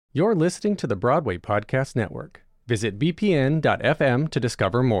You're listening to the Broadway Podcast Network. Visit bpn.fm to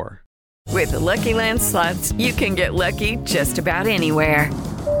discover more. With the Lucky Land Slots, you can get lucky just about anywhere.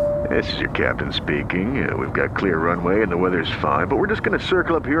 This is your captain speaking. We've got clear runway and the weather's fine, but we're just going to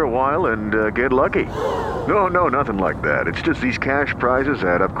circle up here a while and get lucky. No, nothing like that. It's just these cash prizes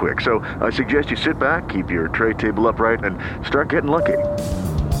add up quick. So I suggest you sit back, keep your tray table upright, and start getting lucky.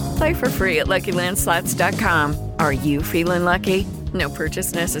 Play for free at LuckyLandSlots.com. Are you feeling lucky? No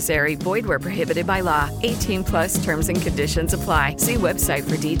purchase necessary. Void where prohibited by law. 18 plus terms and conditions apply. See website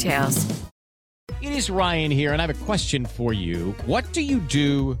for details. It is Ryan here, and I have a question for you. What do you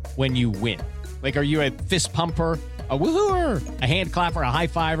do when you win? Like, are you a fist pumper, a woohooer, a hand clapper, a high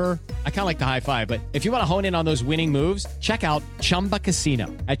fiver? I kind of like the high five, but if you want to hone in on those winning moves, check out Chumba Casino.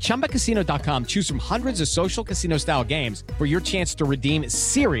 At ChumbaCasino.com, choose from hundreds of social casino-style games for your chance to redeem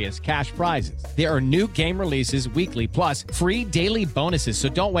serious cash prizes. There are new game releases weekly, plus free daily bonuses, so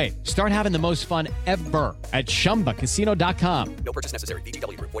don't wait. Start having the most fun ever at ChumbaCasino.com. No purchase necessary.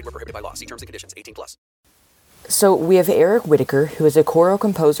 VGW Group. Void where prohibited by law. See terms and conditions. 18 plus. So we have Eric Whitacre, who is a choral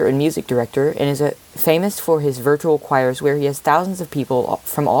composer and music director, and is famous for his virtual choirs where he has thousands of people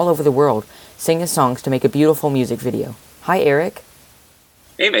from all over the world sing his songs to make a beautiful music video. Hi, Eric.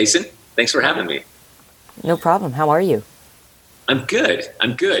 Hey, Mason. Thanks for having me. No problem. How are you? I'm good.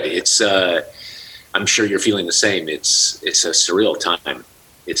 It's I'm sure you're feeling the same. It's a surreal time.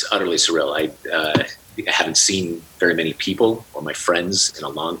 It's utterly surreal. I haven't seen very many people or my friends in a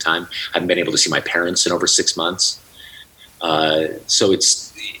long time. I haven't been able to see my parents in over 6 months. So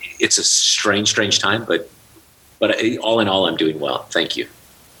it's a strange time, but all in all, I'm doing well. Thank you.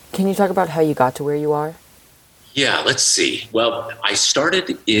 Can you talk about how you got to where you are? Yeah, let's see. Well, I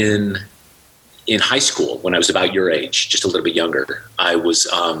started in high school when I was about your age, just a little bit younger. I was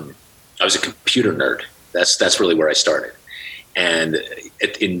a computer nerd. That's really where I started. And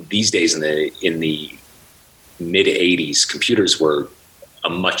in these days, in the mid '80s, computers were a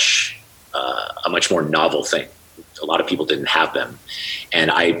much more novel thing. A lot of people didn't have them, and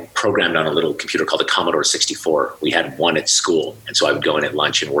I programmed on a little computer called the Commodore 64. We had one at school, and so I would go in at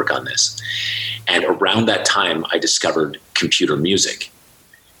lunch and work on this. And around that time, I discovered computer music,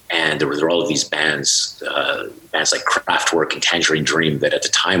 and there were all of these bands like Kraftwerk and Tangerine Dream that at the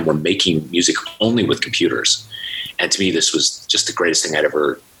time were making music only with computers. And to me, this was just the greatest thing I'd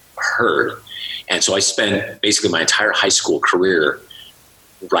ever heard. And so I spent basically my entire high school career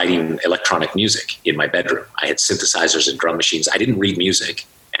writing electronic music in my bedroom. I had synthesizers and drum machines. I didn't read music,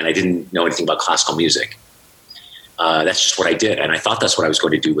 and I didn't know anything about classical music. That's just what I did. And I thought that's what I was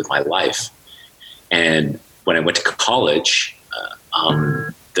going to do with my life. And when I went to college,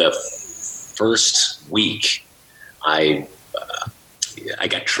 the first week, I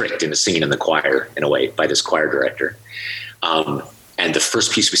got tricked into singing in the choir, in a way, by this choir director. And the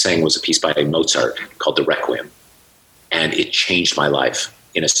first piece we sang was a piece by Mozart called The Requiem. And it changed my life.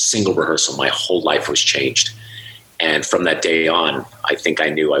 In a single rehearsal, my whole life was changed. And from that day on, I think I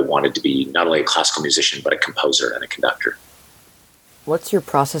knew I wanted to be not only a classical musician, but a composer and a conductor. What's your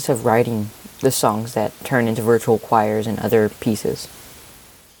process of writing the songs that turn into virtual choirs and other pieces?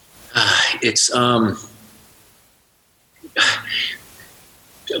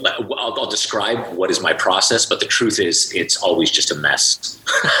 I'll describe what is my process, but the truth is it's always just a mess.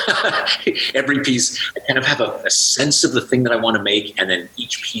 Every piece, I kind of have a sense of the thing that I want to make, and then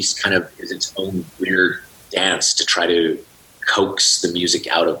each piece kind of is its own weird dance to try to coax the music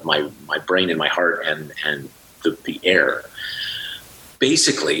out of my brain and my heart and the air.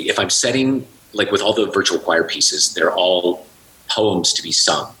 Basically, if I'm setting, like with all the virtual choir pieces, they're all poems to be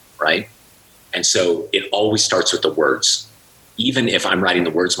sung, right? And so it always starts with the words. Even if I'm writing the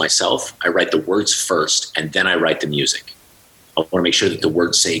words myself, I write the words first and then I write the music. I want to make sure that the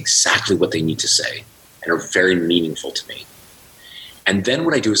words say exactly what they need to say and are very meaningful to me. And then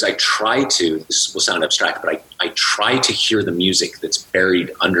what I do is I try to, this will sound abstract, but I try to hear the music that's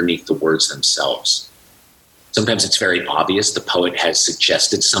buried underneath the words themselves. Sometimes it's very obvious. The poet has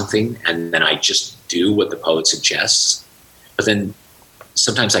suggested something and then I just do what the poet suggests. But then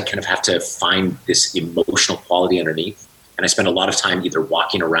sometimes I kind of have to find this emotional quality underneath. And I spend a lot of time either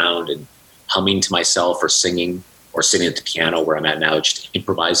walking around and humming to myself or singing or sitting at the piano where I'm at now, just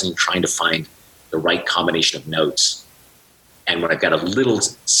improvising, trying to find the right combination of notes. And when I've got a little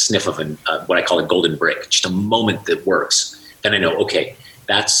sniff of what I call a golden brick, just a moment that works, then I know, okay,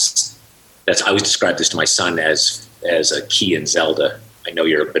 that's. I always describe this to my son as a key in Zelda. I know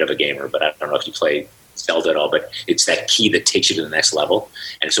you're a bit of a gamer, but I don't know if you play Zelda at all, but it's that key that takes you to the next level.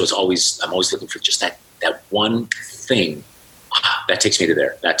 And so I'm always looking for just that one thing that takes me to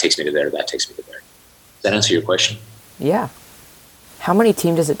there, that takes me to there, that takes me to there. Does that answer your question? Yeah. How many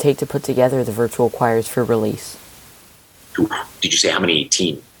team does it take to put together the virtual choirs for release? Did you say how many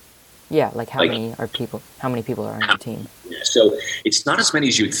team? Yeah, like how many people are on your team? So it's not as many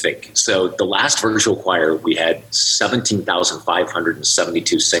as you'd think. So the last virtual choir, we had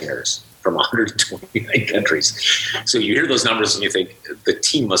 17,572 singers from 129 countries. So you hear those numbers and you think the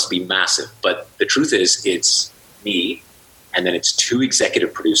team must be massive. But the truth is, it's me, and then it's 2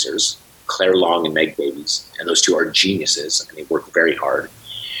 executive producers, Claire Long and Meg Davies, and those 2 are geniuses, and they work very hard.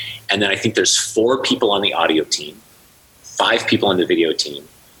 And then I think there's 4 people on the audio team, 5 people on the video team,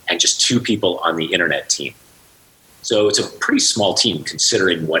 and just 2 people on the internet team. So it's a pretty small team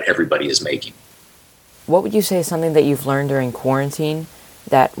considering what everybody is making. What would you say is something that you've learned during quarantine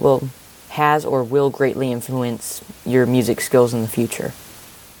that has or will greatly influence your music skills in the future?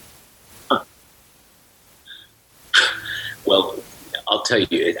 Well, I'll tell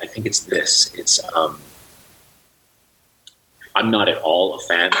you, I think it's this. I'm not at all a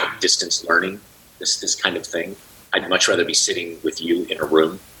fan of distance learning, this kind of thing. I'd much rather be sitting with you in a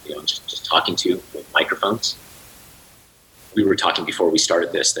room, just talking to you with microphones. We were talking before we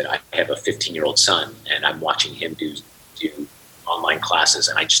started this that I have a 15-year-old son, and I'm watching him do online classes,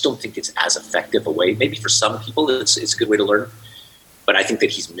 and I just don't think it's as effective a way. Maybe for some people it's a good way to learn, but I think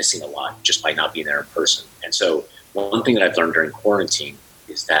that he's missing a lot just by not being there in person. And so one thing that I've learned during quarantine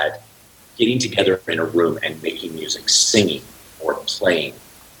is that getting together in a room and making music, singing or playing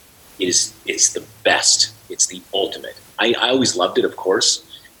is the best. It's the ultimate. I always loved it, of course,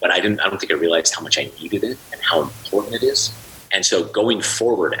 but I don't think I realized how much I needed it and how important it is. And so going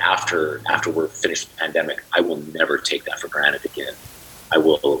forward after we're finished with the pandemic, I will never take that for granted again. I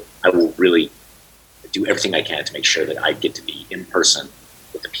will really do everything I can to make sure that I get to be in person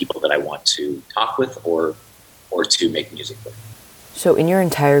with the people that I want to talk with or to make music with. So in your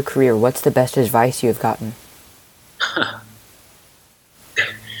entire career, what's the best advice you have gotten?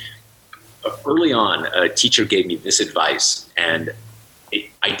 Early on, a teacher gave me this advice, and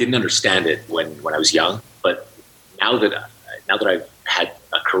I didn't understand it when I was young, but now that I've had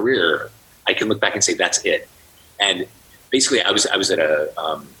a career, I can look back and say that's it. And basically, I was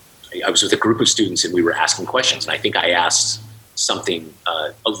with a group of students, and we were asking questions, and I think I asked something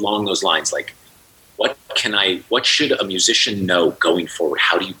along those lines, like, what should a musician know going forward?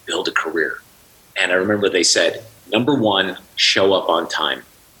 How do you build a career? And I remember they said, number 1, show up on time.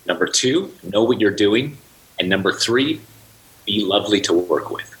 Number 2, know what you're doing. And number 3, be lovely to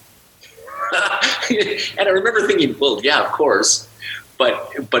work with. And I remember thinking, well, yeah, of course. But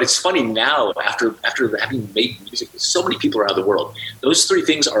it's funny now, after having made music with so many people around the world, those 3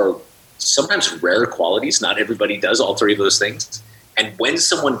 things are sometimes rare qualities. Not everybody does all 3 of those things. And when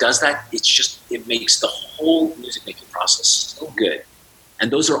someone does that, it makes the whole music making process so good.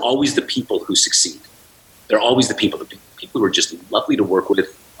 And those are always the people who succeed. They're always the people who are just lovely to work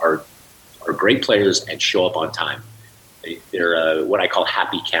with, are great players and show up on time. They're what I call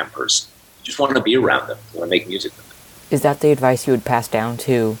happy campers. You just want to be around them. You want to make music with them. Is that the advice you would pass down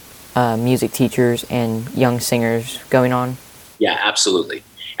to music teachers and young singers going on? Yeah, absolutely.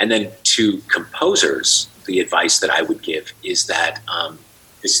 And then to composers, the advice that I would give is that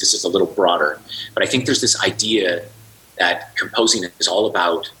this is a little broader, but I think there's this idea that composing is all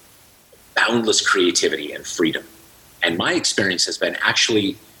about boundless creativity and freedom. And my experience has been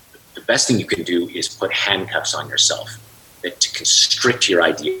actually the best thing you can do is put handcuffs on yourself to constrict your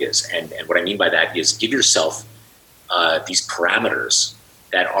ideas. And what I mean by that is give yourself these parameters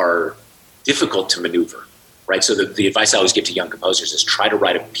that are difficult to maneuver, right? So the advice I always give to young composers is try to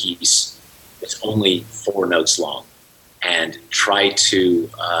write a piece that's only 4 notes long, and try to,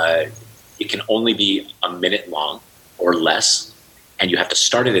 it can only be a minute long or less, and you have to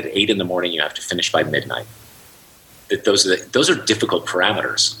start it at 8 in the morning, you have to finish by midnight. Those are difficult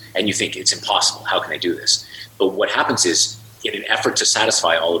parameters, and you think it's impossible, how can I do this? But what happens is, in an effort to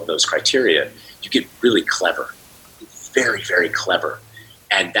satisfy all of those criteria, you get really clever, very, very clever.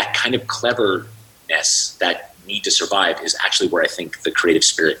 And that kind of cleverness, that need to survive, is actually where I think the creative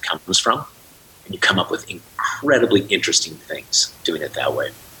spirit comes from. And you come up with incredibly interesting things doing it that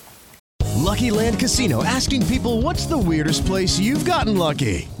way. Lucky Land Casino, asking people, what's the weirdest place you've gotten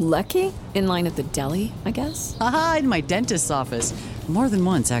lucky? Lucky? In line at the deli, I guess? Aha, in my dentist's office. More than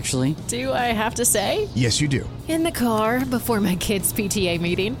once, actually. Do I have to say? Yes, you do. In the car before my kids' PTA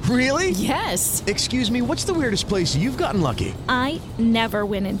meeting. Really? Yes. Excuse me, what's the weirdest place you've gotten lucky? I never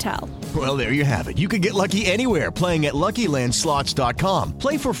win and tell. Well, there you have it. You can get lucky anywhere, playing at LuckyLandSlots.com.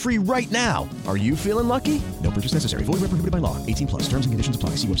 Play for free right now. Are you feeling lucky? No purchase necessary. Void where prohibited by law. 18+. Terms and conditions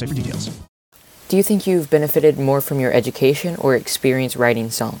apply. See website for details. Do you think you've benefited more from your education or experience writing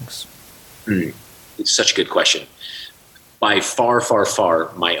songs? It's such a good question. by far, far,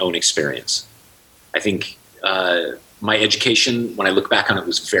 far my own experience. I think my education, when I look back on it,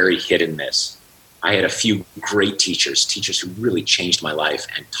 was very hit and miss. I had a few great teachers who really changed my life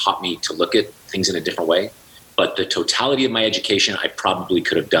and taught me to look at things in a different way. But the totality of my education, I probably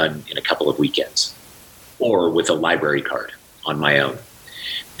could have done in a couple of weekends or with a library card on my own.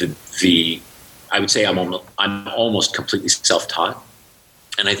 I would say I'm almost completely self-taught.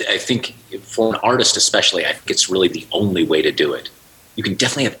 And I think for an artist especially, I think it's really the only way to do it. You can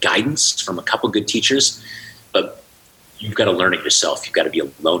definitely have guidance from a couple good teachers, but you've got to learn it yourself. You've got to be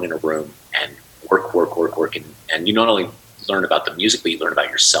alone in a room and work. And you not only learn about the music, but you learn about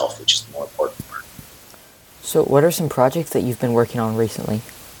yourself, which is the more important part. So what are some projects that you've been working on recently?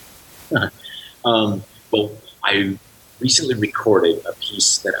 Well, I recently recorded a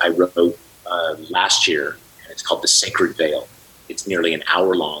piece that I wrote last year, and it's called The Sacred Veil. It's nearly an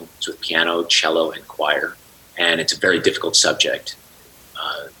hour long. It's with piano, cello, and choir, and it's a very difficult subject.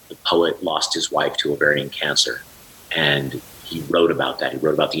 The poet lost his wife to ovarian cancer, and he wrote about that. He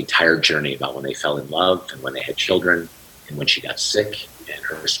wrote about the entire journey, about when they fell in love and when they had children and when she got sick and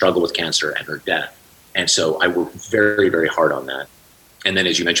her struggle with cancer and her death. And so I worked very, very hard on that. And then,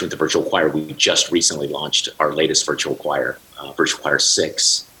 as you mentioned with the virtual choir, we just recently launched our latest virtual choir, Virtual Choir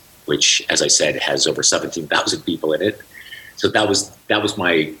 6, which, as I said, has over 17,000 people in it. So that was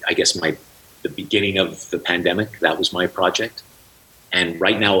my, I guess, the beginning of the pandemic. That was my project. And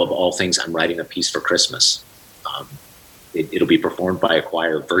right now, of all things, I'm writing a piece for Christmas. It'll be performed by a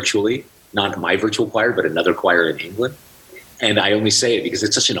choir virtually, not my virtual choir, but another choir in England. And I only say it because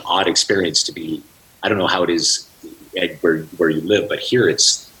it's such an odd experience to be, I don't know how it is where you live, but here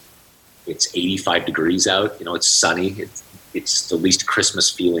it's 85 degrees out. It's sunny. It's the least Christmas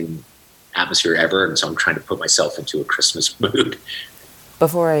feeling atmosphere ever. And so I'm trying to put myself into a Christmas mood.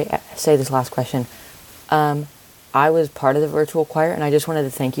 Before I say this last question, I was part of the virtual choir, and I just wanted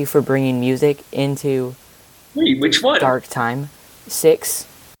to thank you for bringing music into which one? Dark Time 6.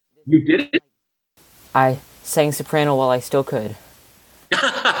 You did it? I sang soprano while I still could.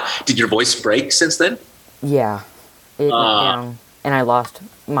 Did your voice break since then? Yeah. It went down, and I lost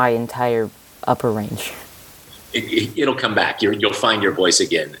my entire upper range. It'll come back. You'll find your voice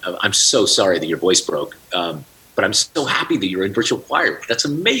again. I'm so sorry that your voice broke, but I'm so happy that you're in virtual choir. That's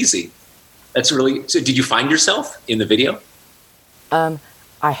amazing. That's really... So did you find yourself in the video? I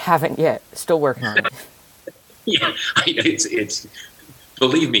haven't yet. Still working on it. Yeah, it's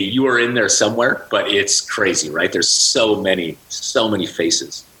believe me, you are in there somewhere, but it's crazy, right? There's so many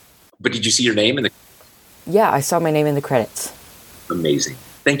faces. But did you see your name in the... Yeah, I saw my name in the credits. Amazing.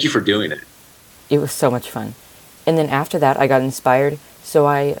 Thank you for doing it. It was so much fun. And then after that, I got inspired, so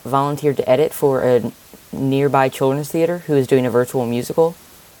I volunteered to edit for a nearby children's theater who is doing a virtual musical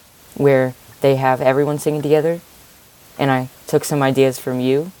where they have everyone singing together. And I took some ideas from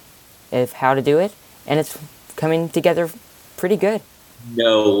you of how to do it, and it's coming together pretty good.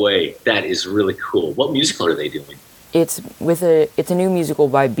 No way. That is really cool. What musical are they doing? It's a new musical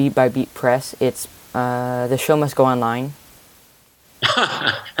by Beat Press. It's The Show Must Go Online.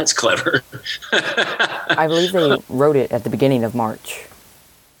 That's clever. I believe they wrote it at the beginning of March.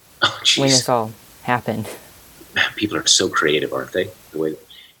 Oh, jeez. When this all happened. Man, people are so creative, aren't they?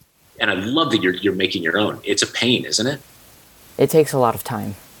 And I love that you're making your own. It's a pain, isn't it? It takes a lot of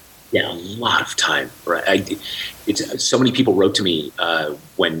time. Yeah, a lot of time. Right? It's so many people wrote to me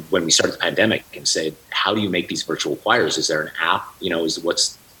when we started the pandemic and said, "How do you make these virtual choirs? Is there an app?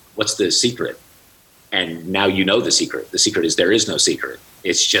 What's the secret?" And now you know the secret. The secret is there is no secret.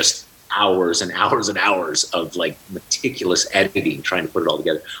 It's just hours and hours and hours of meticulous editing, trying to put it all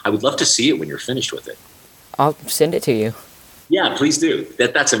together. I would love to see it when you're finished with it. I'll send it to you. Yeah, please do.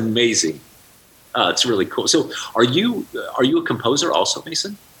 That's amazing. It's really cool. So are you a composer also,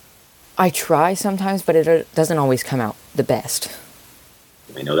 Mason? I try sometimes, but it doesn't always come out the best.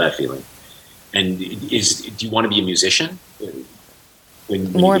 I know that feeling. And do you want to be a musician?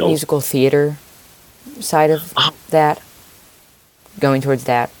 More musical theater side of that. Going towards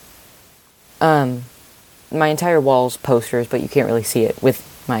that. My entire wall's posters, but you can't really see it with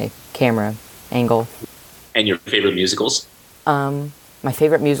my camera angle. And your favorite musicals? My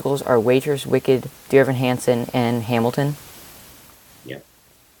favorite musicals are Waitress, Wicked, Dear Evan Hansen, and Hamilton. Yeah.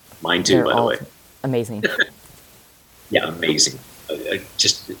 Mine too, by the way. Amazing. Yeah, amazing. I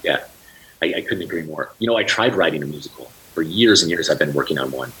couldn't agree more. I tried writing a musical. For years and years I've been working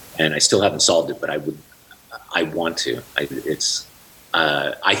on one, and I still haven't solved it, but I want to.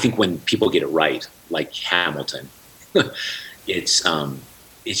 I think when people get it right, like Hamilton, it's an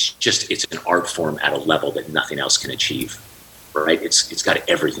art form at a level that nothing else can achieve. Right? It's got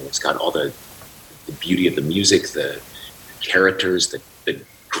everything. It's got all the beauty of the music, the characters, the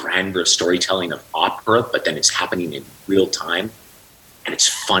grandeur of storytelling of opera, but then it's happening in real time, and it's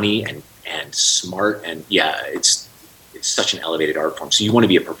funny and smart, and it's such an elevated art form. So you want to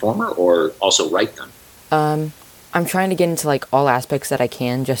be a performer or also write them? I'm trying to get into like all aspects that I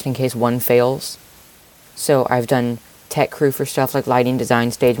can, just in case one fails. So I've done tech crew for stuff like lighting,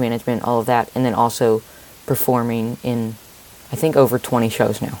 design, stage management, all of that, and then also performing in, I think, over 20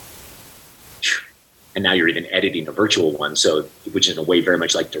 shows now. And now you're even editing a virtual one, so which is in a way very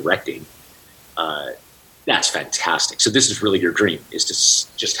much like directing. That's fantastic. So this is really your dream, is to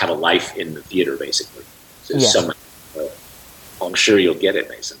just have a life in the theater, basically. So Yeah. I'm sure you'll get it,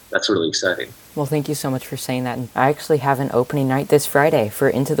 Mason. That's really exciting. Well, thank you so much for saying that. And I actually have an opening night this Friday for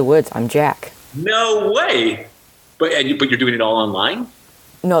Into the Woods. I'm Jack. No way! But you're doing it all online?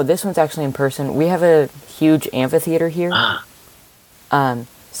 No, this one's actually in person. We have a huge amphitheater here.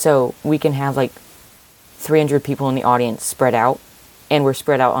 So we can have like 300 people in the audience spread out. And we're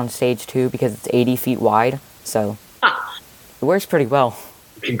spread out on stage too because it's 80 feet wide. So it works pretty well.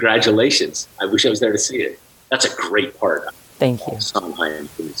 Congratulations. I wish I was there to see it. That's a great part. Thank you. Sondheim,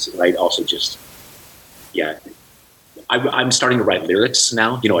 right? Also I'm starting to write lyrics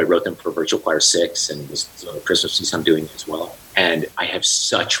now. I wrote them for Virtual Choir 6 and this Christmas piece I'm doing as well. And I have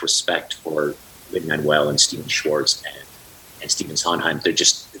such respect for Lin-Manuel and Stephen Schwartz and Stephen Sondheim. They're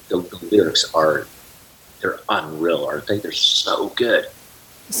just, the lyrics they're unreal, aren't they? They're so good.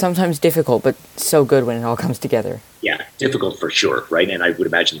 Sometimes difficult, but so good when it all comes together. Yeah, difficult for sure, right? And I would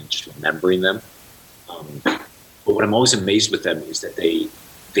imagine just remembering them. But what I'm always amazed with them is that they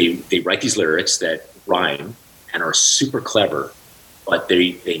write these lyrics that rhyme and are super clever, but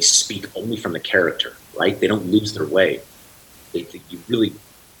they speak only from the character, right? They don't lose their way. You really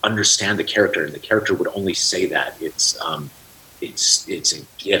understand the character, and the character would only say that. It's a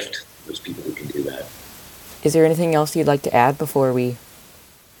gift, those people who can do that. Is there anything else you'd like to add before we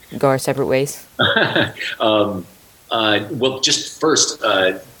go our separate ways? Well, just first,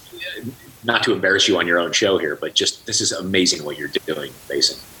 not to embarrass you on your own show here, but just this is amazing what you're doing,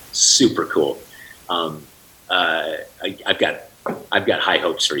 Mason. Super cool. I've got high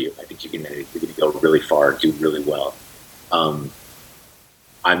hopes for you. I think you're going to go really far, do really well. I'm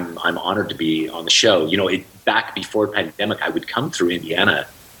honored to be on the show. Back before the pandemic, I would come through Indiana,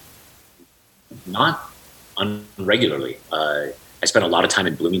 not unregularly. I spent a lot of time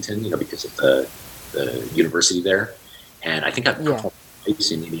in Bloomington, because of the university there, and I think I've performed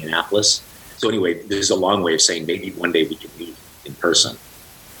twice in Indianapolis. So anyway, this is a long way of saying maybe one day we can meet in person.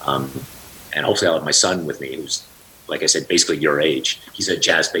 And hopefully I'll have my son with me, who's, like I said, basically your age. He's a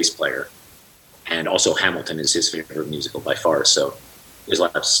jazz bass player. And also Hamilton is his favorite musical by far. So there's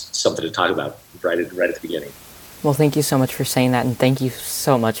something to talk about right at the beginning. Well, thank you so much for saying that, and thank you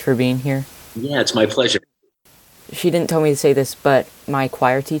so much for being here. Yeah, it's my pleasure. She didn't tell me to say this, but my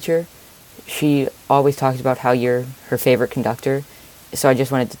choir teacher, she always talks about how you're her favorite conductor. So I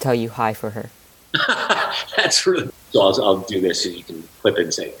just wanted to tell you hi for her. That's really... So I'll do this so you can clip it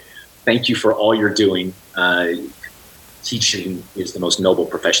and say, thank you for all you're doing. Teaching is the most noble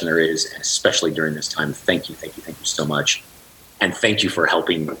profession there is, and especially during this time. Thank you so much. And thank you for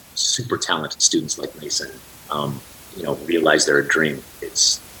helping super talented students like Mason, realize they're a dream.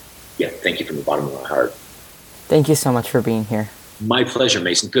 Thank you from the bottom of my heart. Thank you so much for being here. My pleasure,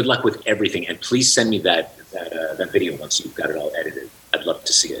 Mason. Good luck with everything. And please send me that video once you've got it all edited. I'd love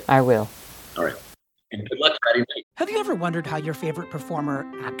to see it. I will. All right. And good luck Friday night. Have you ever wondered how your favorite performer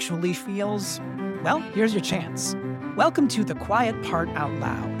actually feels? Well, here's your chance. Welcome to The Quiet Part Out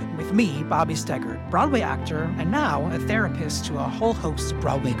Loud with me, Bobby Steggert, Broadway actor, and now a therapist to a whole host of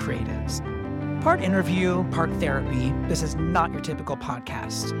Broadway creatives. Part interview, part therapy, this is not your typical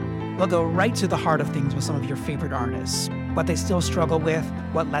podcast. We'll go right to the heart of things with some of your favorite artists, what they still struggle with,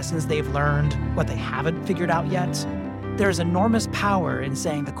 what lessons they've learned, what they haven't figured out yet. There's enormous power in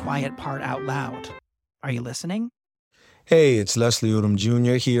saying the quiet part out loud. Are you listening? Hey, it's Leslie Odom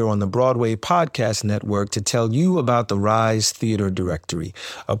Jr. here on the Broadway Podcast Network to tell you about the Rise Theater Directory,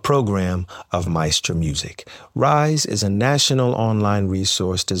 a program of Maestro Music. Rise is a national online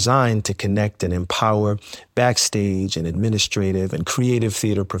resource designed to connect and empower backstage and administrative and creative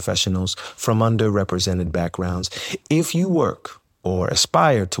theater professionals from underrepresented backgrounds. If you work or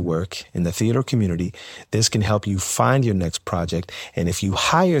aspire to work in the theater community, this can help you find your next project. And if you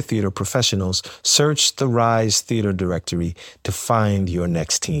hire theater professionals, search the Rise Theater Directory to find your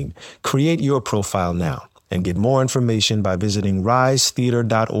next team. Create your profile now and get more information by visiting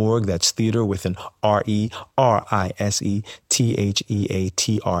risetheater.org. That's theater with an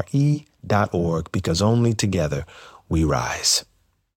RERISETHEATRE.org, because only together we rise.